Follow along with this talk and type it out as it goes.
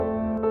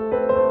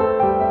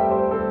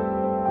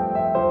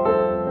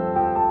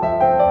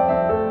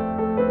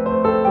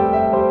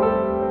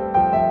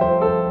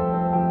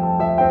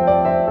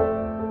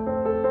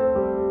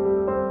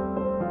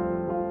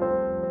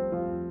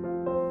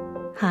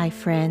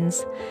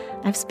friends.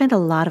 I've spent a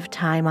lot of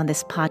time on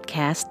this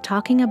podcast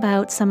talking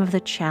about some of the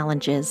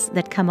challenges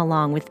that come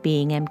along with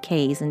being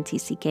MKs and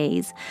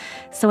TCKs,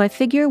 so I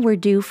figure we're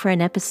due for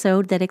an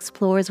episode that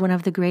explores one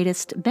of the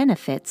greatest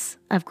benefits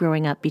of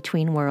growing up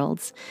between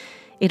worlds.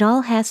 It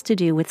all has to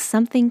do with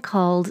something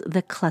called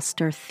the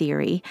cluster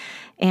theory,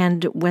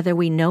 and whether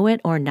we know it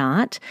or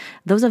not,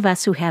 those of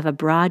us who have a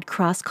broad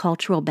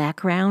cross-cultural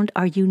background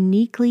are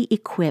uniquely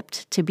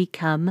equipped to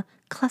become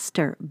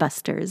cluster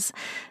busters.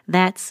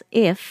 That's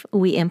if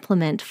we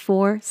implement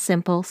 4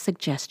 simple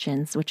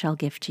suggestions, which I'll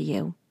give to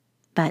you.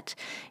 But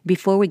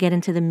before we get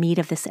into the meat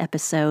of this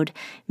episode,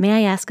 may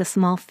I ask a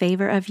small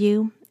favor of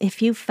you?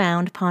 If you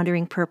found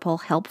Pondering Purple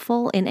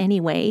helpful in any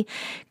way,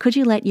 could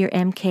you let your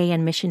MK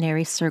and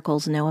missionary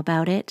circles know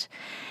about it?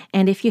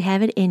 And if you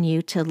have it in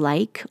you to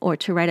like or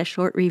to write a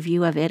short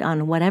review of it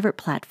on whatever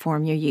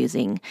platform you're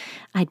using,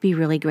 I'd be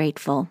really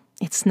grateful.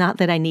 It's not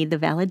that I need the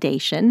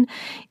validation.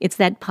 It's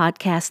that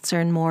podcasts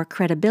earn more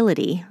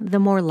credibility the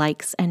more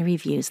likes and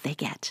reviews they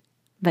get.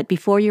 But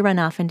before you run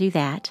off and do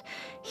that,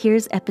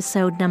 here's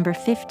episode number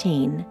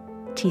 15,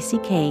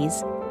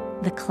 TCK's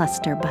The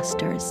Cluster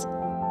Busters.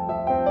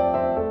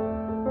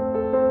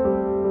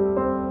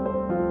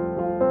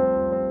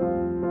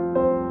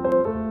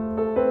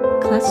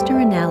 Cluster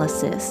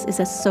analysis is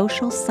a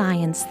social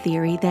science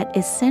theory that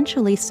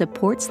essentially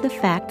supports the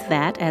fact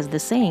that, as the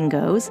saying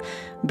goes,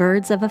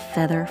 birds of a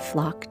feather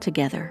flock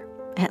together.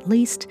 At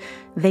least,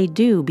 they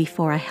do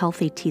before a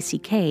healthy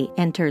TCK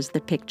enters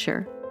the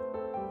picture.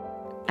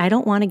 I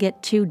don't want to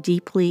get too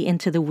deeply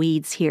into the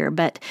weeds here,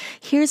 but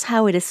here's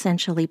how it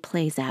essentially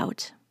plays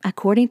out.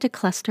 According to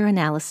cluster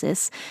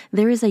analysis,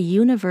 there is a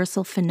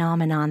universal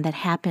phenomenon that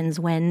happens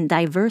when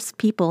diverse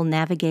people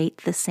navigate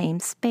the same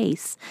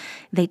space.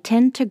 They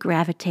tend to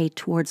gravitate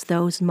towards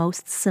those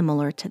most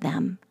similar to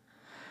them.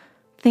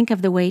 Think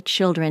of the way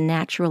children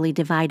naturally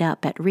divide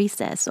up at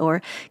recess, or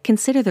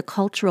consider the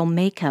cultural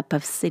makeup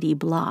of city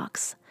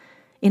blocks.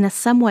 In a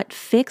somewhat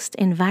fixed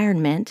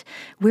environment,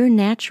 we're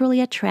naturally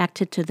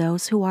attracted to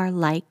those who are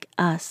like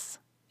us.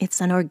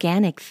 It's an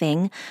organic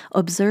thing,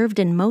 observed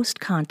in most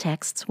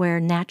contexts where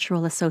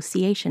natural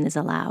association is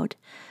allowed.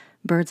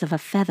 Birds of a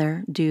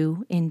feather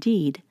do,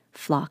 indeed,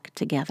 flock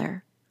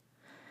together.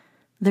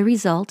 The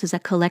result is a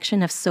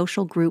collection of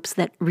social groups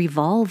that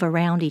revolve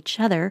around each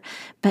other,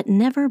 but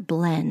never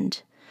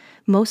blend,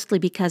 mostly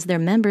because their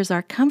members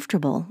are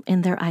comfortable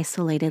in their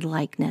isolated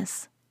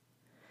likeness.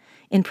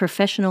 In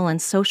professional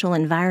and social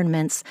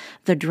environments,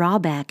 the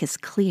drawback is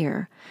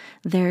clear.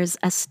 There's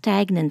a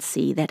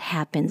stagnancy that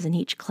happens in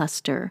each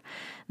cluster.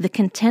 The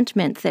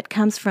contentment that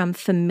comes from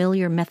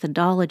familiar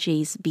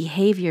methodologies,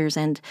 behaviors,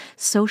 and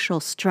social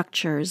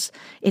structures,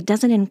 it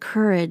doesn't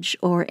encourage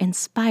or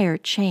inspire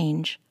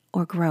change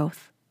or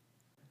growth.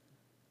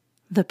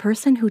 The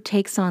person who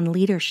takes on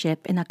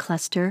leadership in a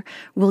cluster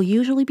will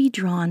usually be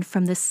drawn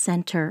from the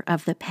center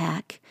of the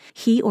pack.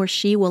 He or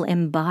she will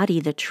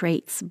embody the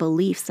traits,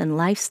 beliefs, and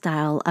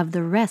lifestyle of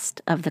the rest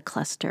of the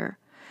cluster.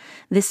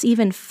 This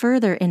even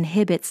further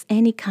inhibits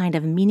any kind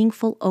of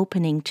meaningful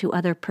opening to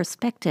other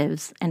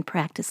perspectives and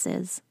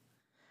practices.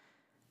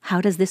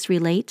 How does this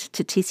relate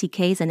to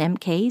TCKs and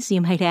MKs,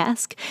 you might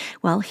ask?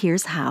 Well,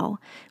 here's how.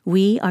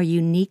 We are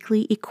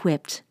uniquely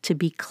equipped to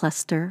be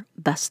cluster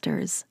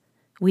busters.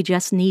 We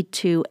just need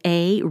to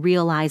A,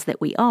 realize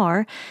that we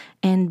are,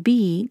 and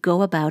B,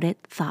 go about it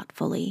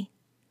thoughtfully.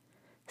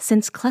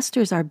 Since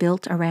clusters are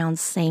built around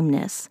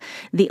sameness,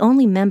 the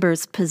only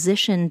members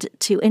positioned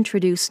to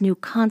introduce new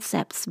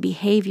concepts,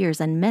 behaviors,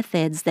 and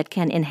methods that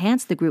can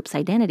enhance the group's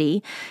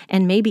identity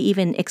and maybe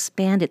even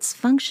expand its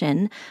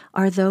function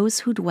are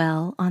those who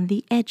dwell on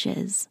the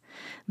edges,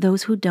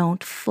 those who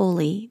don't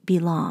fully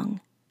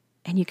belong.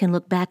 And you can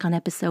look back on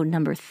episode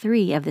number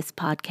 3 of this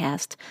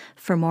podcast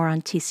for more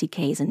on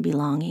TCKs and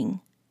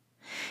belonging.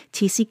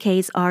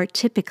 TCKs are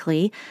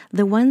typically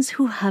the ones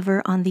who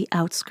hover on the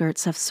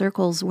outskirts of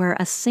circles where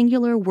a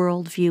singular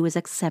worldview is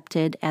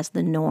accepted as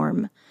the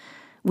norm.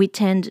 We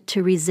tend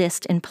to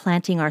resist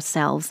implanting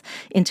ourselves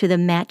into the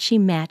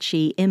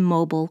matchy-matchy,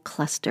 immobile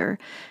cluster,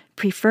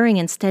 preferring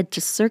instead to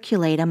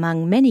circulate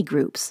among many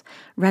groups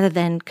rather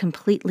than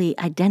completely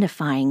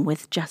identifying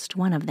with just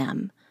one of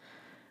them.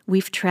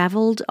 We've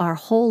traveled our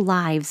whole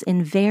lives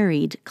in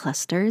varied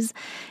clusters,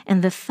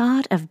 and the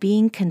thought of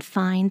being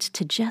confined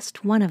to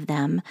just one of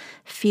them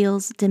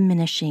feels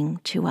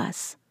diminishing to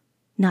us,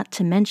 not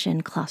to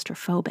mention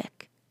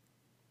claustrophobic.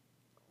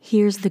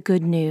 Here's the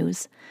good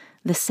news.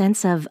 The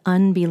sense of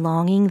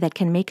unbelonging that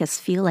can make us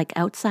feel like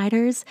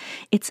outsiders,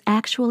 it's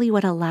actually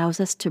what allows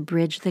us to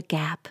bridge the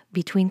gap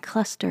between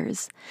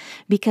clusters,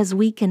 because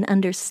we can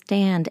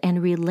understand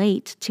and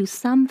relate to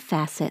some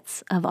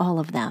facets of all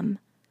of them.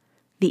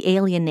 The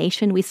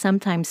alienation we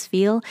sometimes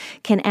feel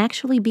can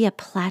actually be a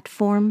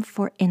platform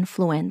for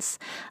influence,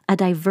 a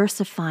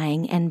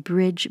diversifying and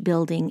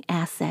bridge-building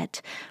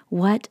asset.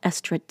 What a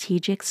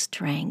strategic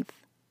strength.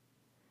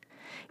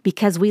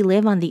 Because we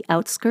live on the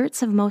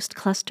outskirts of most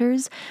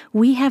clusters,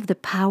 we have the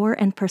power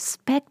and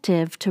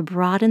perspective to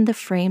broaden the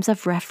frames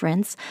of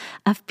reference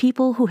of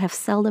people who have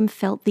seldom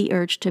felt the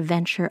urge to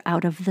venture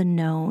out of the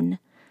known.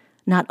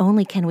 Not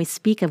only can we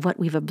speak of what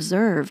we've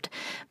observed,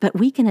 but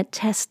we can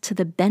attest to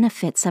the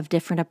benefits of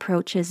different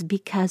approaches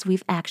because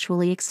we've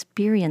actually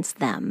experienced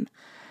them.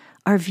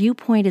 Our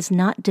viewpoint is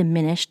not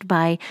diminished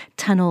by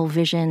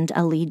tunnel-visioned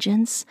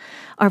allegiance.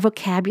 Our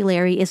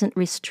vocabulary isn't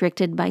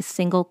restricted by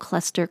single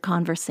cluster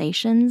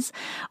conversations.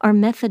 Our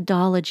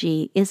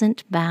methodology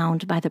isn't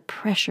bound by the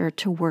pressure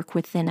to work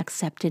within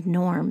accepted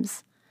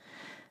norms.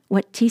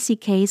 What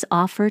TCKs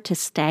offer to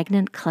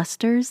stagnant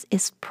clusters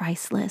is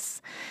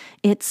priceless.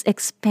 It's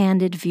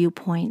expanded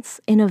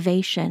viewpoints,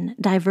 innovation,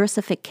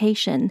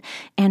 diversification,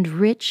 and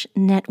rich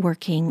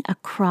networking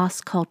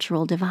across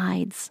cultural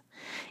divides.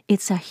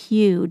 It's a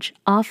huge,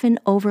 often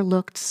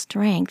overlooked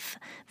strength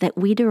that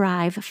we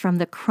derive from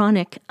the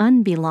chronic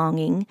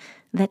unbelonging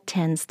that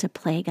tends to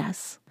plague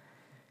us.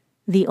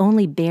 The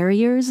only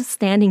barriers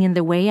standing in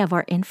the way of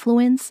our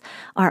influence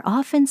are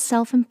often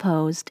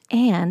self-imposed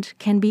and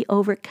can be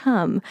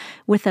overcome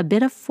with a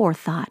bit of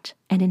forethought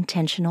and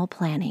intentional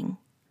planning.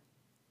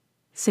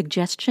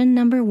 Suggestion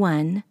number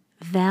 1,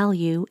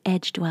 value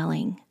edge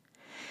dwelling.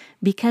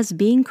 Because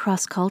being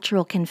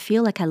cross-cultural can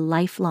feel like a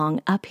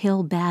lifelong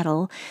uphill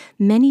battle,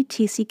 many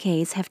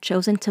TCKs have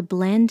chosen to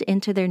blend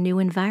into their new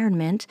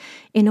environment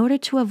in order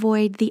to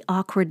avoid the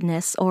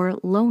awkwardness or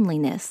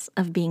loneliness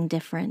of being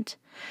different.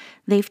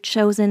 They've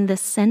chosen the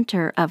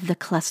center of the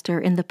cluster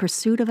in the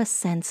pursuit of a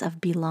sense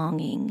of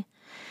belonging.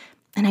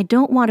 And I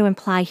don't want to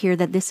imply here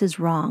that this is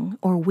wrong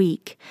or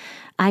weak.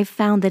 I've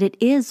found that it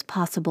is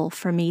possible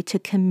for me to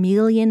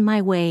chameleon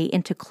my way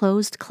into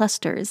closed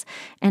clusters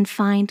and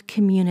find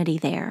community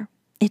there.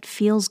 It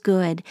feels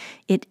good.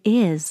 It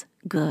is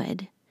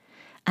good.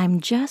 I'm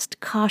just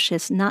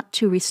cautious not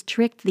to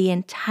restrict the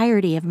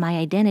entirety of my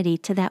identity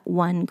to that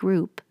one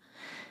group.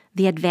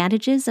 The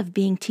advantages of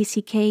being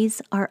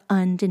TCKs are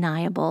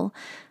undeniable.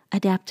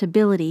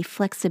 Adaptability,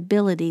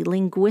 flexibility,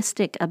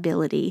 linguistic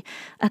ability,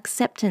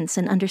 acceptance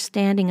and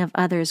understanding of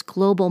others,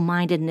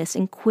 global-mindedness,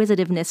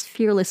 inquisitiveness,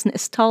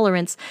 fearlessness,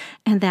 tolerance,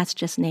 and that's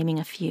just naming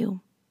a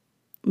few.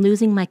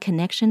 Losing my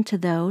connection to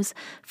those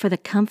for the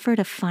comfort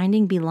of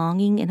finding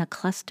belonging in a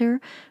cluster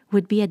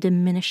would be a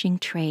diminishing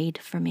trade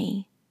for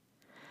me.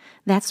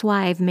 That's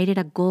why I've made it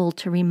a goal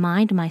to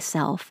remind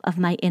myself of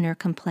my inner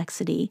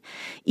complexity,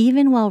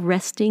 even while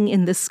resting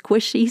in the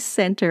squishy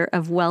center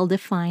of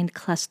well-defined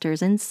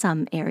clusters in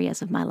some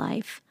areas of my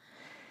life.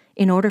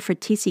 In order for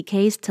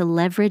TCKs to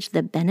leverage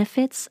the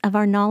benefits of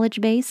our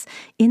knowledge base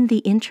in the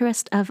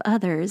interest of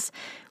others,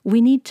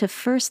 we need to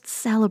first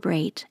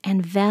celebrate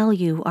and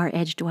value our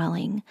edge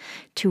dwelling,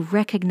 to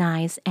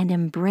recognize and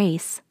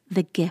embrace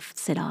the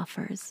gifts it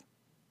offers.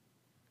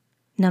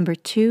 Number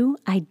 2,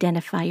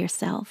 identify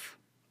yourself.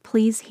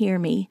 Please hear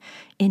me.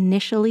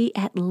 Initially,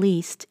 at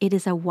least, it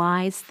is a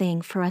wise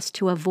thing for us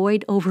to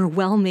avoid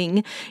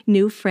overwhelming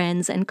new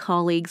friends and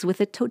colleagues with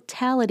the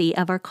totality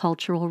of our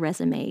cultural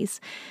resumes.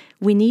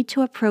 We need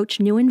to approach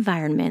new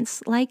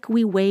environments like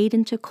we wade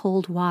into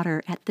cold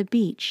water at the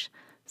beach,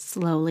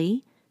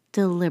 slowly,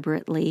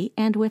 deliberately,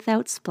 and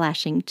without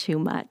splashing too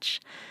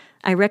much.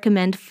 I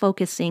recommend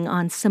focusing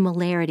on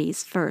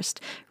similarities first,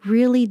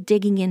 really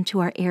digging into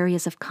our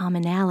areas of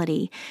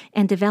commonality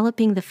and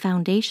developing the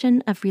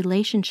foundation of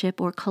relationship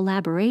or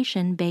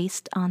collaboration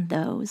based on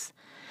those.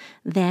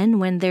 Then,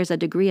 when there's a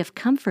degree of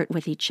comfort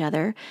with each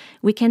other,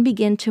 we can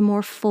begin to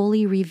more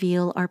fully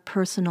reveal our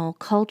personal,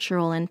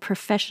 cultural, and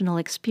professional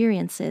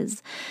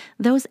experiences,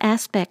 those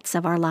aspects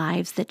of our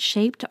lives that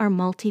shaped our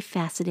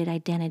multifaceted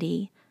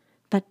identity.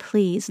 But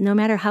please, no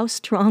matter how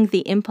strong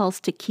the impulse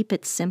to keep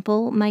it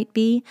simple might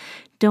be,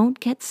 don't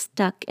get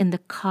stuck in the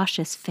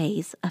cautious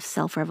phase of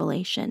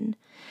self-revelation.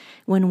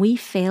 When we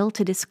fail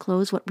to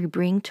disclose what we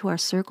bring to our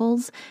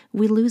circles,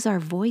 we lose our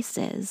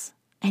voices.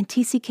 And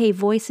TCK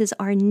voices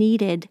are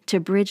needed to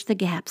bridge the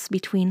gaps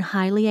between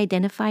highly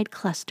identified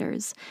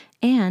clusters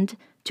and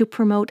to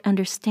promote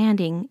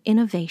understanding,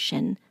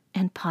 innovation,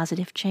 and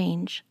positive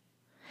change.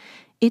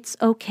 It's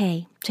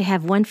okay to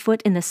have one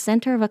foot in the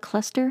center of a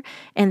cluster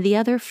and the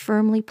other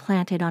firmly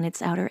planted on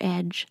its outer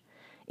edge.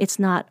 It's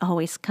not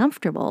always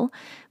comfortable,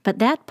 but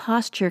that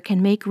posture can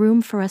make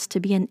room for us to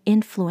be an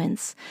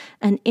influence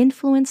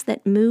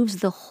that moves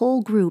the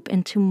whole group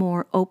into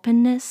more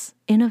openness,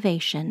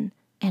 innovation,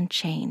 and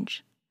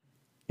change.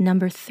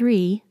 Number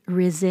 3,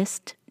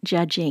 resist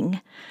judging.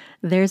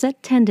 There's a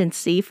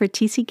tendency for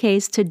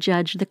TCKs to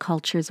judge the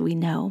cultures we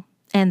know,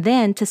 and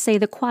then to say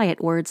the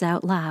quiet words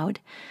out loud.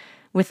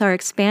 With our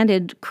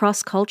expanded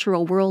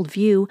cross-cultural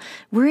worldview,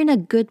 we're in a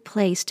good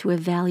place to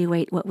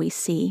evaluate what we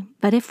see.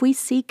 But if we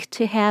seek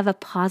to have a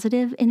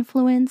positive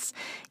influence,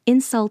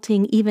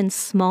 insulting even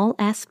small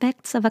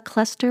aspects of a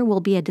cluster will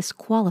be a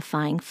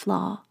disqualifying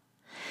flaw.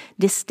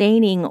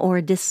 Disdaining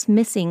or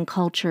dismissing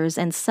cultures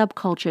and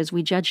subcultures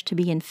we judge to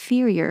be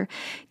inferior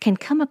can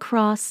come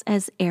across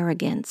as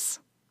arrogance.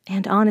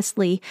 And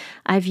honestly,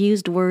 I've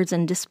used words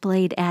and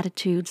displayed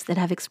attitudes that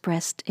have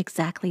expressed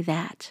exactly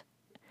that.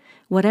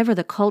 Whatever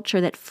the culture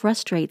that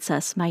frustrates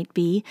us might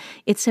be,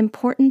 it's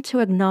important to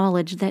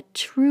acknowledge that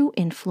true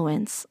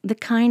influence, the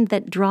kind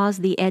that draws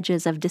the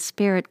edges of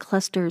disparate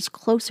clusters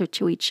closer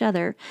to each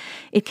other,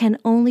 it can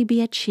only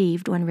be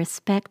achieved when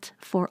respect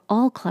for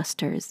all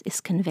clusters is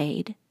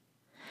conveyed.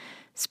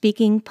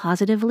 Speaking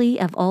positively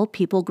of all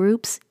people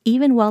groups,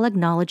 even while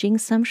acknowledging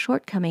some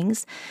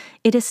shortcomings,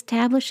 it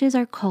establishes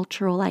our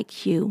cultural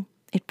IQ.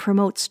 It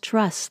promotes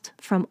trust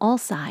from all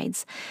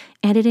sides,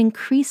 and it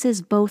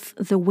increases both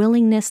the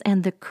willingness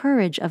and the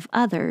courage of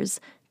others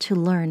to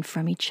learn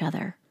from each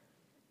other.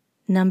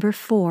 Number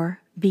 4,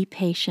 be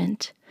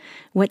patient.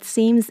 What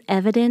seems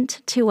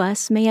evident to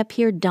us may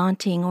appear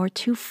daunting or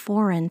too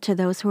foreign to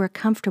those who are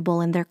comfortable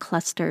in their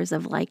clusters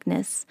of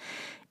likeness.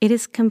 It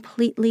is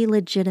completely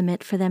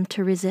legitimate for them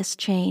to resist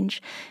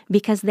change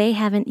because they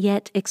haven't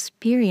yet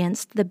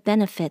experienced the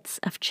benefits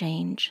of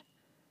change.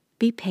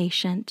 Be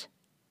patient.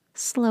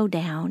 Slow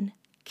down.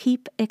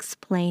 Keep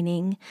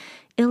explaining.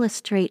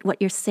 Illustrate what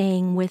you're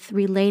saying with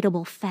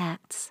relatable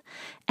facts.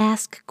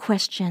 Ask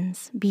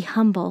questions. Be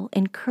humble.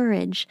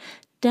 Encourage.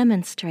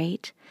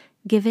 Demonstrate.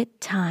 Give it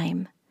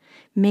time.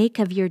 Make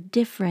of your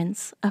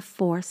difference a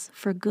force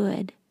for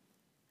good.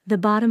 The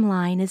bottom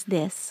line is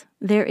this: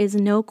 there is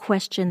no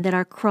question that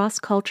our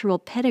cross-cultural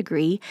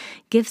pedigree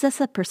gives us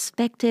a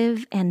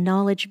perspective and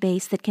knowledge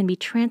base that can be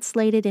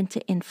translated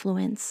into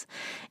influence,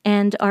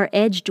 and our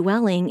edge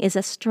dwelling is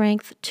a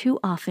strength too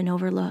often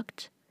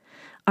overlooked.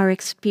 Our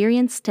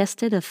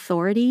experience-tested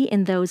authority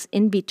in those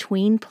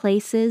in-between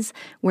places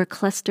where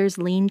clusters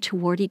lean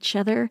toward each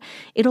other,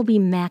 it'll be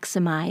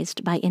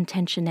maximized by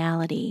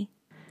intentionality.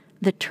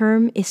 The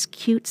term is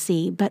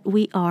cutesy, but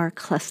we are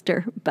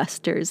cluster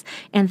busters,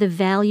 and the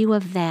value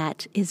of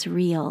that is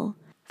real.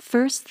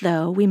 First,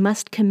 though, we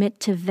must commit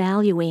to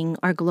valuing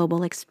our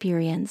global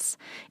experience,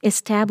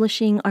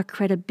 establishing our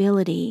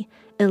credibility,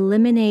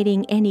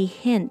 eliminating any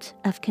hint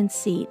of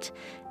conceit,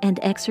 and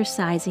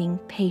exercising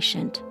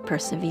patient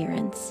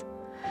perseverance.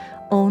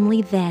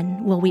 Only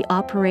then will we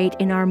operate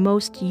in our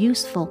most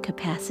useful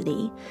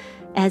capacity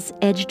as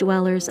edge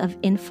dwellers of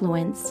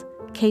influence,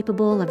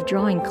 capable of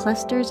drawing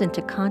clusters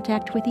into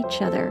contact with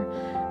each other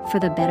for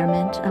the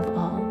betterment of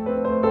all.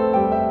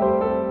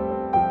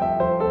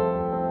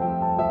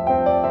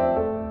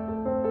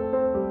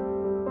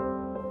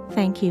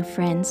 Thank you,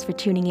 friends, for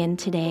tuning in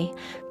today.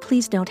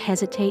 Please don't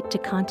hesitate to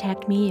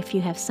contact me if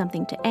you have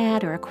something to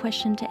add or a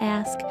question to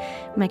ask.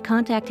 My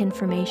contact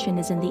information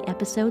is in the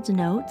episode's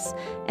notes,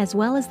 as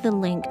well as the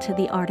link to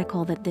the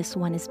article that this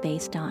one is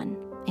based on.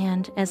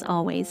 And as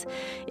always,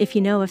 if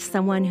you know of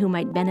someone who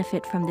might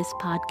benefit from this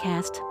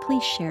podcast,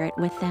 please share it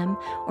with them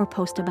or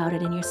post about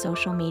it in your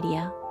social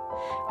media.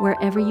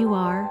 Wherever you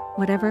are,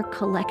 whatever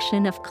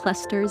collection of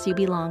clusters you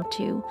belong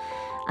to,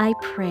 I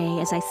pray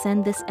as I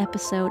send this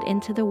episode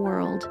into the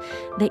world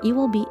that you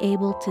will be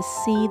able to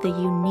see the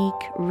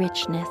unique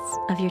richness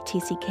of your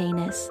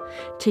TCK-ness,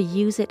 to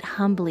use it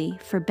humbly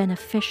for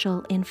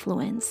beneficial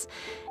influence,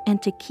 and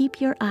to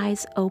keep your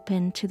eyes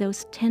open to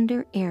those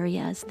tender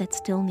areas that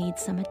still need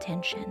some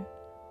attention.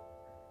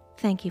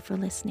 Thank you for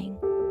listening.